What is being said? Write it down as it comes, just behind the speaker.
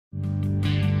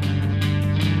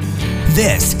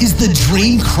This is the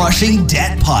Dream Crushing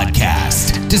Debt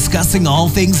Podcast, discussing all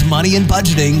things money and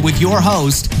budgeting with your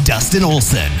host, Dustin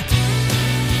Olson.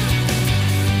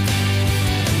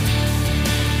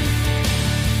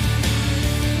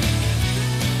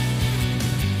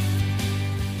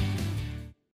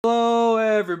 Hello,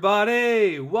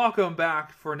 everybody. Welcome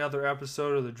back for another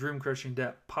episode of the Dream Crushing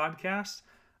Debt Podcast.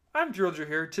 I'm thrilled you're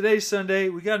here. Today's Sunday.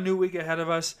 We got a new week ahead of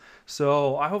us.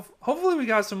 So hopefully we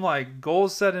got some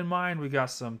goals set in mind. We got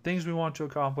some things we want to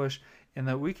accomplish and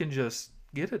that we can just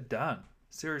get it done.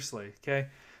 Seriously. Okay.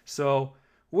 So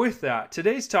with that,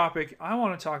 today's topic, I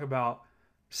want to talk about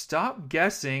stop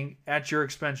guessing at your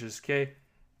expenses. Okay.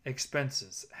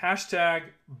 Expenses. Hashtag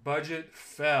budget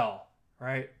fell.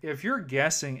 Right? If you're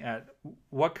guessing at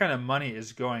what kind of money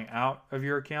is going out of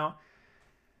your account,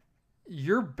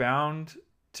 you're bound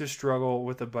to struggle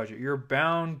with a budget. You're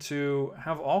bound to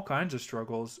have all kinds of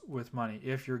struggles with money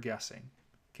if you're guessing.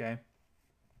 Okay.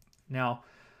 Now,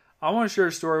 I want to share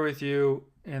a story with you,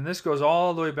 and this goes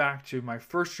all the way back to my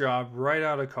first job right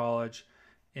out of college,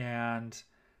 and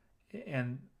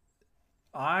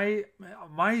my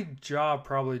job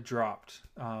probably dropped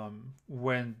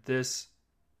when this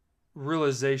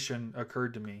realization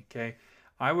occurred to me. Okay.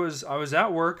 I was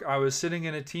at work. I was sitting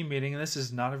in a team meeting, and this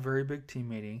is not a very big team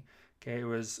meeting. Okay, it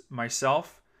was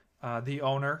myself, the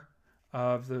owner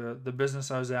of the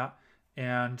business I was at,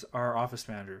 and our office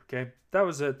manager. Okay, that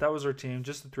was it. That was our team,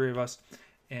 just the three of us.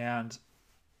 And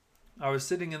I was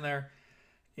sitting in there,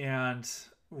 and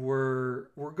we're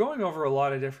going over a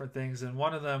lot of different things. And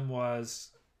one of them was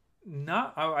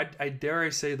not, I dare I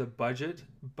say, the budget,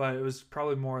 but it was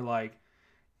probably more like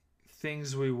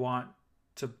things we want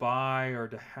to buy or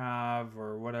to have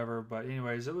or whatever. But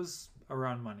anyways, it was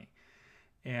around money.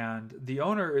 And the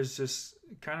owner is just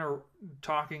kind of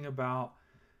talking about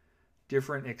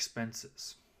different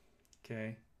expenses.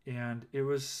 Okay. And it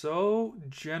was so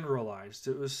generalized.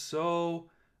 It was so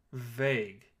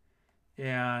vague.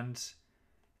 And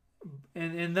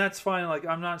that's fine. Like,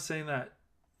 I'm not saying that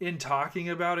in talking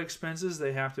about expenses,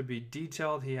 they have to be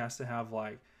detailed. He has to have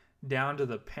down to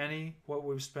the penny what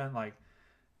we've spent.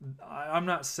 I'm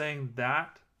not saying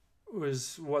that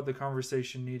was what the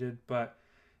conversation needed, but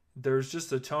there's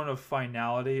just a tone of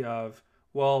finality of,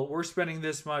 well, we're spending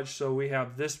this much, so we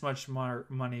have this much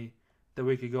money that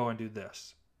we could go and do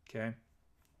this. Okay.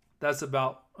 That's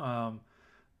about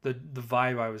the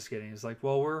vibe I was getting. It's like,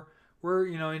 well, we're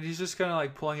and he's just kind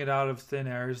of pulling it out of thin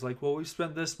air. He's like, well, we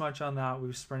spent this much on that.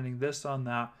 We're spending this on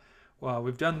that. Well,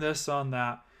 we've done this on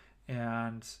that.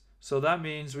 And so that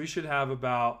means we should have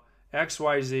about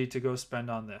XYZ to go spend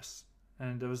on this.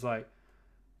 And it was like,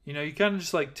 you kind of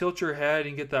just tilt your head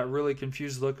and get that really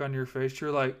confused look on your face.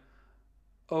 You're like,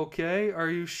 okay, are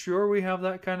you sure we have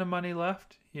that kind of money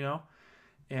left?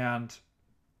 And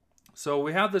so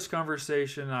we have this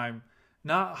conversation. I'm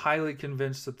not highly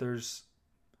convinced that there's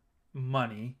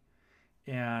money.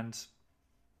 And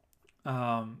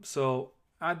so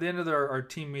at the end of our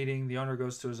team meeting, the owner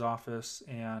goes to his office,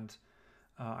 and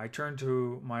I turned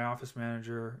to my office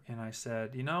manager and I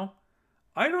said,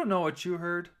 I don't know what you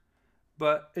heard,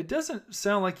 but it doesn't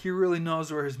sound like he really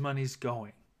knows where his money's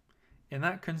going. And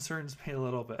that concerns me a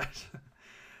little bit.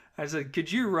 I said,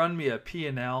 could you run me a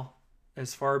P&L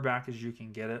as far back as you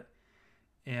can get it?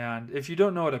 And if you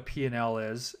don't know what a P&L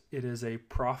is, it is a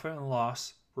profit and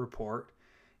loss report.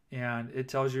 And it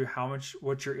tells you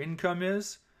what your income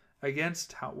is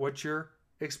against what your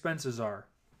expenses are.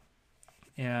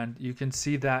 And you can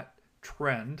see that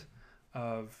trend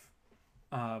of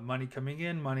money coming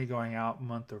in, money going out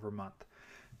month over month.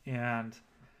 And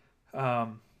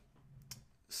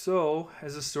so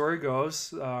as the story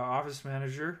goes, office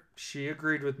manager, she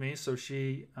agreed with me. So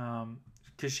she,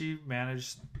 because she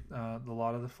managed a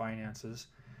lot of the finances.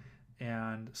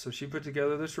 And so she put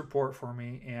together this report for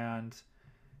me, and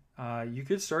you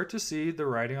could start to see the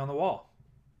writing on the wall.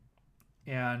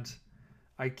 And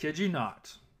I kid you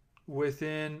not,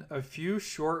 within a few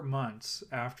short months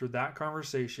after that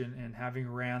conversation and having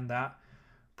ran that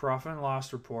profit and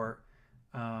loss report,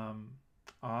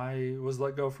 I was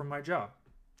let go from my job.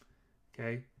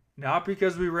 Okay. Not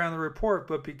because we ran the report,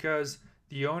 but because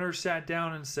the owner sat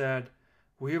down and said,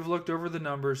 we have looked over the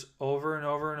numbers over and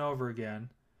over and over again,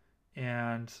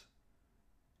 and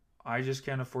I just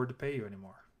can't afford to pay you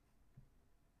anymore.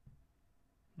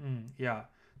 Yeah.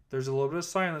 There's a little bit of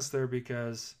silence there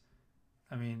because,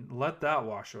 let that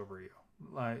wash over you.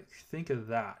 Think of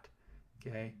that.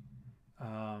 Okay.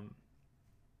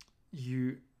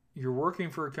 You're working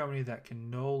for a company that can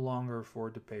no longer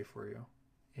afford to pay for you.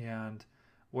 And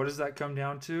what does that come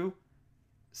down to?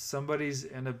 Somebody's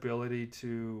inability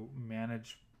to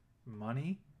manage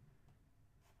money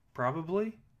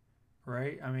Probably,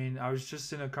 right? I mean, I was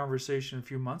just in a conversation a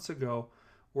few months ago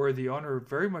where the owner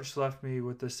very much left me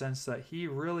with the sense that he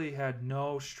really had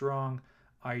no strong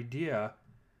idea,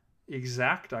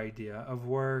 exact idea of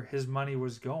where his money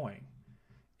was going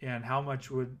and how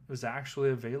much was actually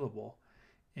available.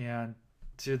 And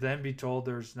to then be told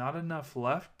there's not enough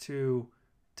left to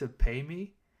pay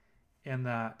me, and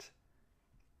that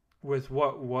with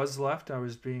what was left I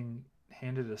was being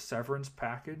handed a severance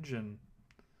package and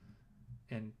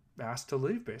asked to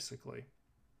leave, basically.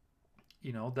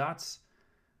 That's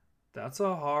that's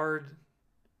a hard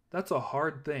that's a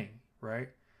hard thing, right?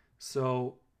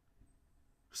 So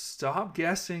stop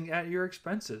guessing at your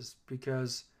expenses,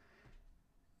 because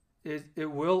it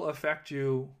will affect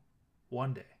you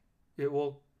one day. It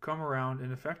will come around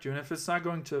and affect you. And if it's not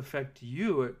going to affect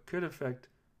you, it could affect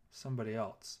somebody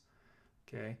else.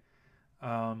 Okay.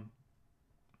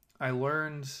 I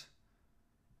learned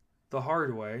the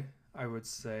hard way, I would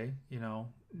say,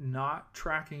 not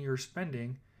tracking your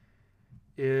spending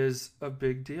is a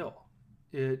big deal.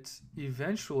 It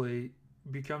eventually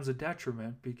becomes a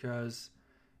detriment because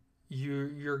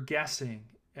you're guessing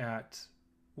at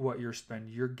what you're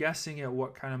spending. You're guessing at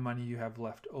what kind of money you have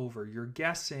left over. You're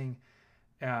guessing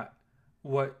at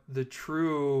what the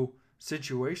true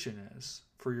situation is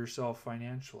for yourself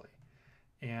financially.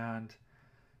 And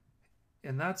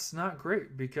that's not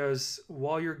great, because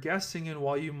while you're guessing and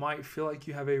while you might feel like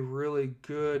you have a really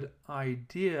good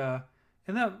idea,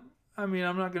 and that, I mean,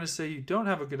 I'm not going to say you don't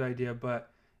have a good idea,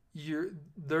 but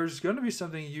there's going to be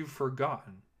something you've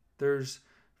forgotten. There's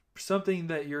something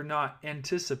that you're not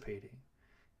anticipating.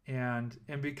 And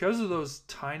because of those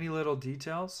tiny little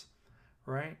details,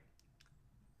 right,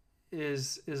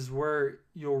 is where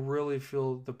you'll really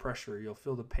feel the pressure. You'll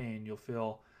feel the pain. You'll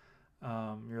feel,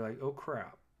 you're like, oh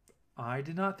crap, I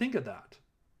did not think of that.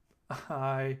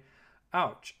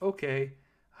 Ouch. Okay,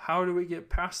 how do we get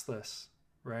past this,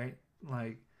 right?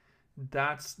 Like,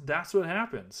 that's what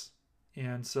happens.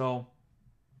 And so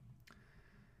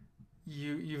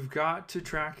you've got to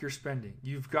track your spending.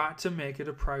 You've got to make it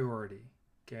a priority.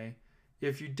 Okay.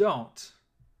 If you don't,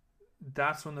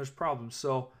 that's when there's problems.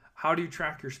 So how do you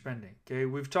track your spending? Okay.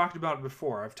 We've talked about it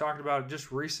before. I've talked about it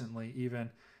just recently, even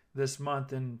this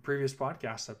month in previous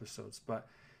podcast episodes, but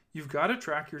you've got to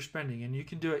track your spending, and you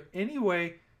can do it any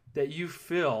way that you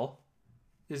feel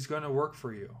is going to work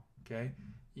for you. Okay.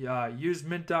 Yeah. Use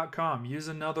mint.com. Use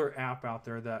another app out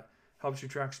there that helps you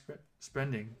track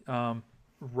spending.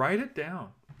 Write it down.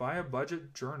 Buy a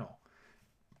budget journal.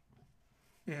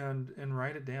 And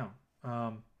write it down,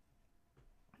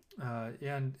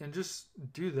 and just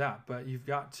do that. But you've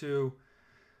got to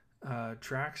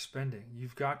track spending.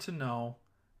 You've got to know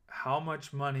how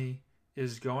much money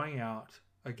is going out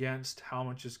against how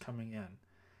much is coming in.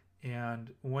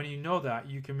 And when you know that,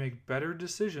 you can make better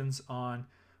decisions on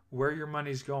where your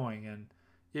money's going and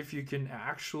if you can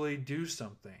actually do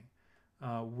something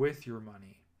with your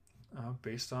money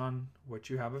based on what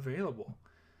you have available.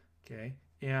 Okay.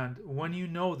 And when you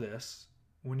know this,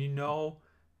 when you know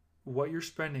what your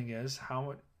spending is,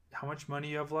 how much money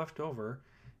you have left over,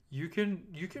 you can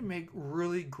make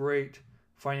really great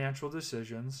financial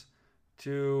decisions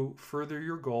to further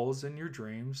your goals and your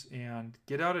dreams and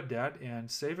get out of debt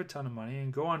and save a ton of money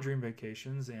and go on dream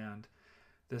vacations and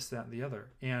this, that, and the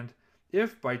other. And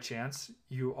if by chance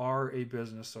you are a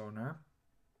business there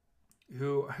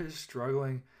is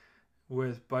struggling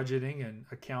with budgeting and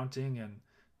accounting and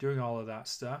doing all of that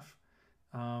stuff,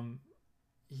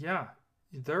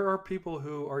 there are people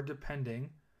who are depending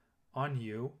on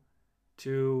you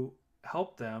to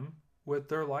help them with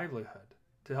their livelihood,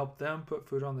 to help them put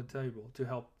food on the table, to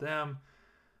help them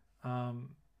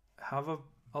have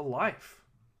a life.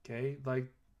 Okay, like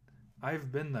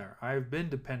I've been there. I've been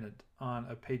dependent on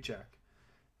a paycheck,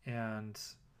 and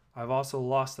I've also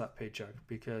lost that paycheck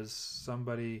because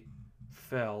somebody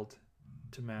failed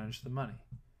to manage the money,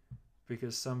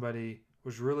 because somebody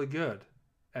was really good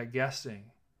at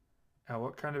guessing at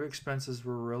what kind of expenses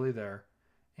were really there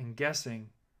and guessing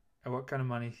at what kind of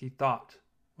money he thought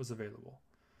was available,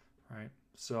 right?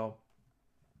 So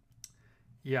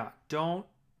yeah, don't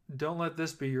let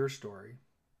this be your story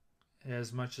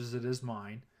as much as it is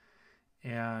mine.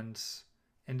 And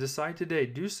decide today,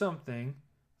 do something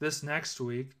this next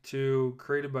week to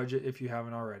create a budget if you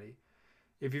haven't already.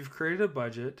 If you've created a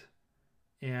budget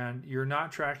and you're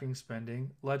not tracking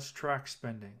spending, let's track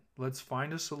spending. Let's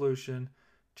find a solution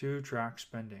to track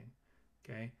spending.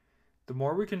 Okay? The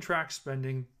more we can track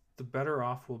spending, the better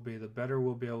off we'll be. The better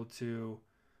we'll be able to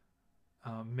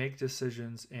make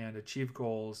decisions and achieve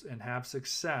goals and have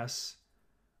success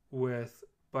with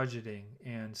budgeting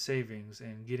and savings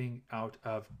and getting out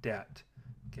of debt.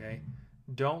 Okay?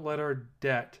 Don't let our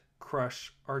debt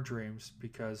crush our dreams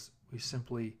because we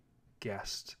simply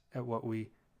guessed at what we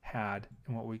had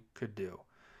and what we could do.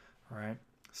 All right?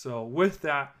 So with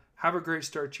that, have a great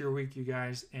start to your week, you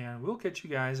guys, and we'll catch you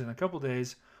guys in a couple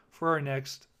days for our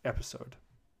next episode.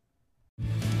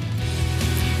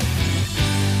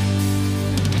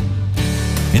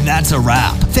 And that's a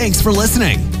wrap. Thanks for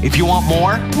listening. If you want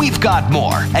more, we've got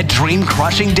more at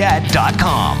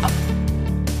dreamcrushingdebt.com.